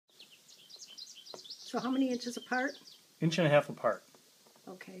So how many inches apart? 1.5 inches apart.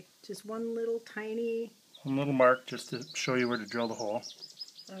 Okay, just one little tiny... One little mark just to show you where to drill the hole.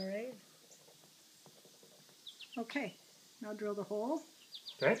 All right. Okay, now drill the hole.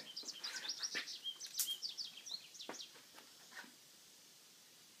 Okay.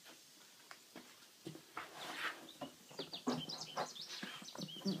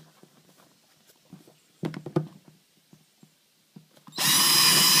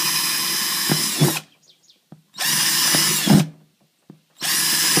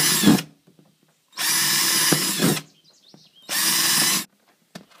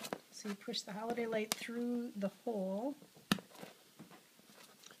 So you push the holiday light through the hole.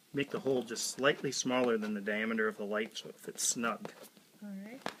 Make the hole just slightly smaller than the diameter of the light so it fits snug. All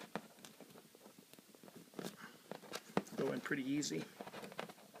right. Go in pretty easy.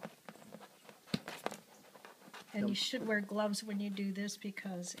 And you should wear gloves when you do this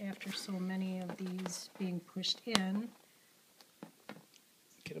because after so many of these being pushed in.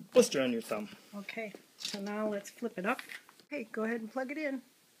 Get a blister on your thumb. Okay, so now let's flip it up. Okay, go ahead and plug it in.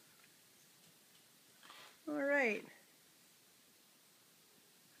 All right.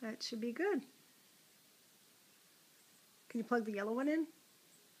 That should be good. Can you plug the yellow one in?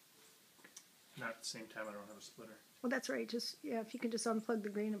 Not at the same time, I don't have a splitter. Well, that's right. Just, yeah, if you can just unplug the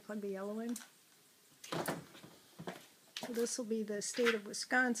green and plug the yellow in. So this will be the state of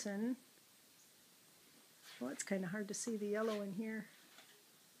Wisconsin. Well, it's kind of hard to see the yellow in here.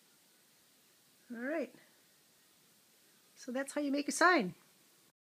 All right. So that's how you make a sign.